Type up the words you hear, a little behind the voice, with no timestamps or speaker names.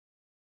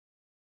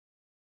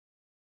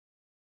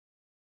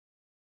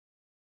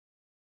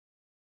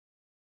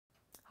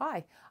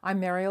Hi,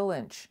 I'm Mariel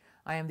Lynch.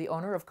 I am the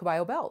owner of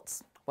Caballo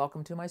Belts.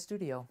 Welcome to my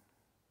studio.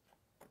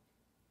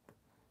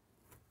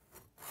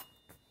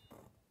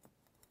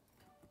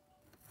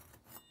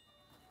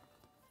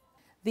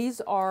 These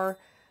are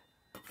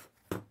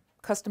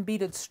custom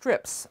beaded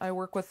strips. I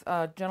work with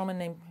a gentleman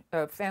named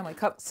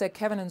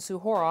Kevin and Sue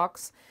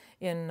Horrocks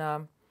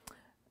in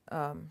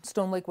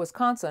Stone Lake,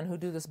 Wisconsin, who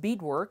do this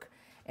beadwork.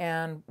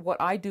 And what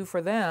I do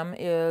for them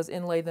is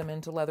inlay them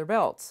into leather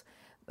belts.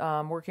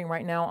 Working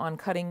right now on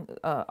cutting,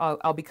 I've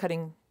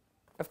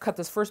cut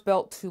this first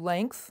belt to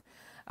length.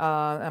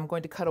 I'm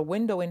going to cut a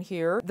window in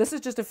here. This is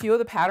just a few of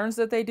the patterns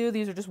that they do.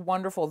 These are just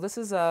wonderful. This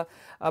is a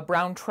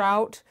brown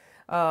trout,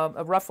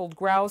 a ruffled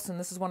grouse, and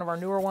this is one of our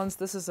newer ones.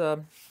 This is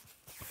a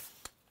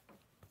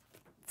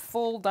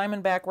full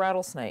diamondback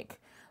rattlesnake.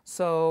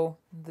 So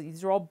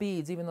these are all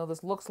beads, even though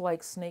this looks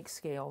like snake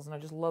scales, and I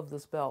just love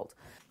this belt.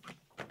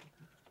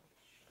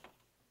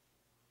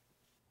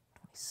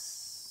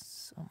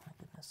 Oh my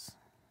goodness.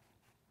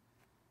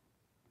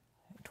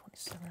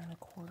 27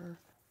 1/4.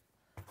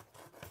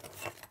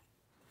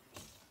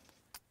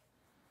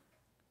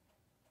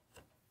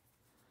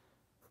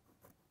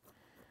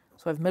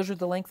 So I've measured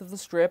the length of the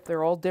strip.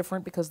 They're all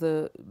different because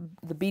the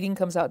beading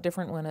comes out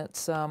different when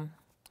it's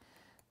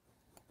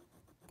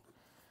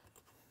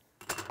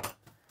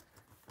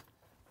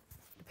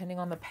depending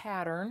on the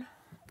pattern.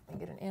 Let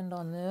me get an end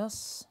on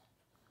this.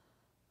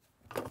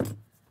 I'm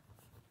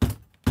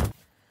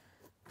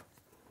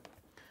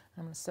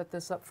going to set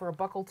this up for a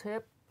buckle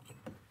tip.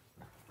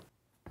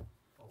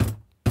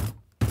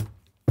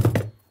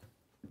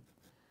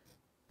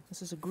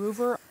 This is a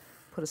groover.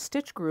 Put a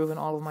stitch groove in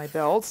all of my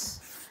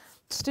belts.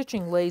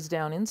 Stitching lays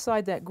down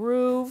inside that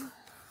groove,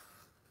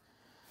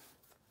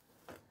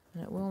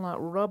 and it will not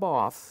rub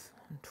off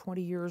in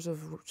 20 years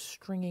of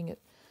stringing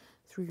it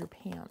through your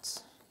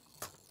pants.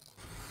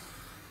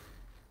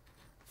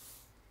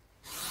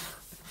 It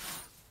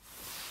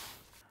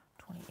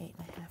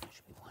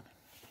should be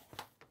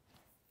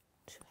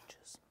 2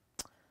 inches.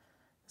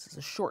 This is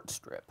a short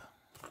strip.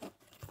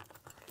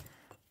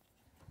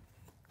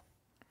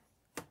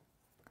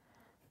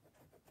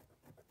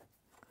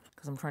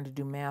 Because I'm trying to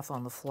do math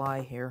on the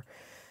fly here.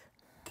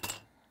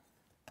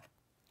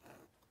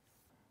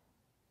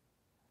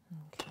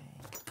 Okay.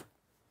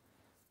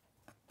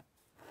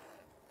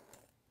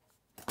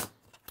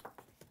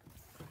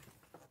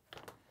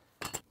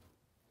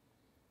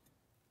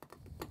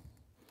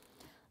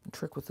 The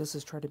trick with this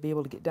is try to be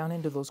able to get down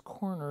into those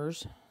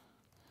corners.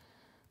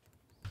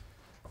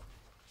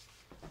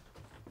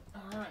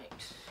 All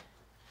right.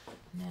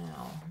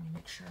 Now, let me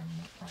make sure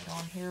I'm right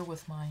on here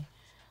with my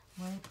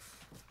length.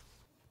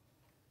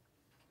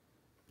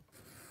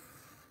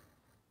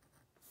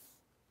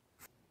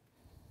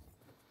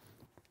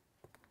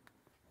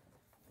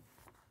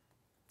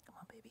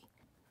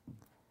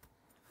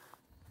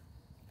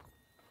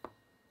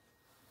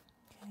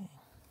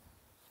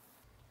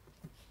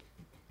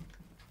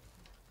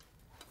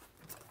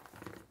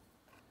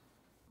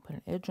 Put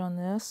an edge on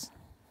this.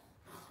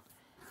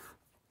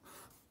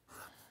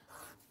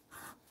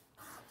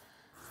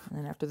 And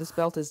then after this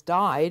belt is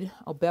dyed,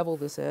 I'll bevel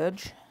this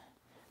edge.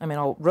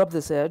 I'll rub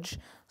this edge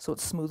so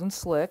it's smooth and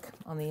slick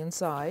on the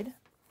inside.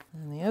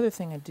 And the other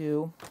thing I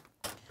do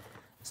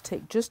is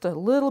take just a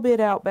little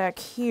bit out back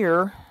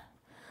here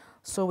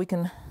so we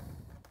can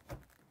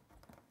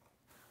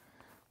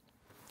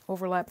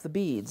overlap the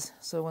beads.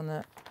 So when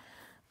the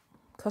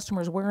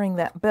customer's wearing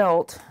that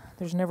belt,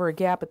 there's never a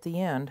gap at the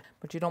end,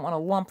 but you don't want a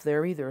lump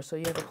there either, so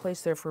you have a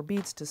place there for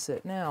beads to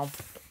sit. Now,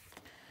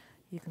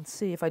 you can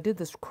see if I did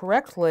this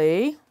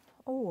correctly,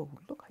 oh,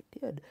 look, I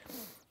did.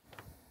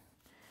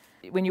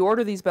 When you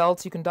order these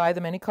belts, you can dye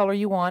them any color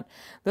you want.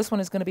 This one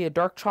is going to be a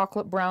dark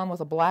chocolate brown with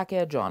a black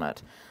edge on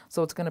it,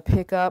 so it's going to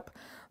pick up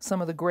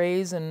some of the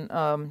grays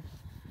and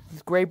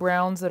gray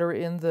browns that are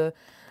in the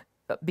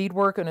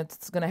beadwork, and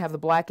it's going to have the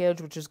black edge,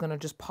 which is going to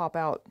just pop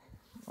out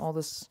all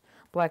this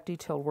black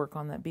detailed work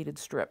on that beaded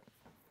strip.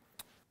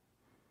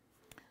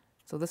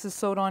 So this is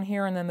sewed on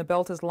here, and then the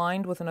belt is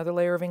lined with another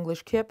layer of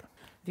English kip.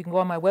 You can go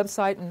on my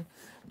website and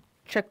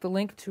check the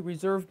link to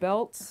reserve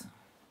belts.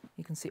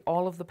 You can see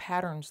all of the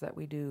patterns that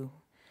we do.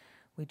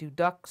 We do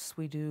ducks,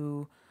 we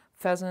do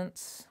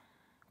pheasants,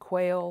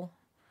 quail,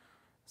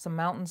 some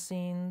mountain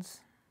scenes,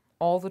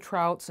 all the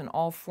trouts in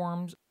all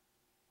forms.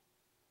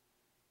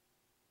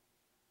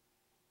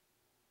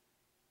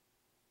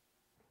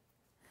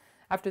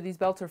 After these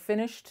belts are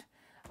finished,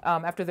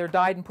 after they're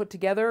dyed and put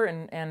together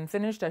and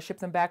finished, I ship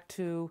them back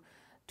to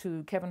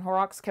Kevin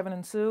Horrocks, Kevin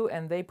and Sue,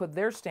 and they put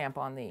their stamp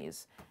on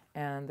these,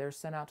 and they're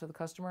sent out to the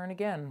customer. And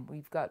again,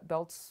 we've got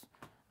belts,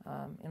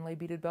 inlay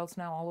beaded belts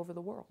now all over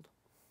the world.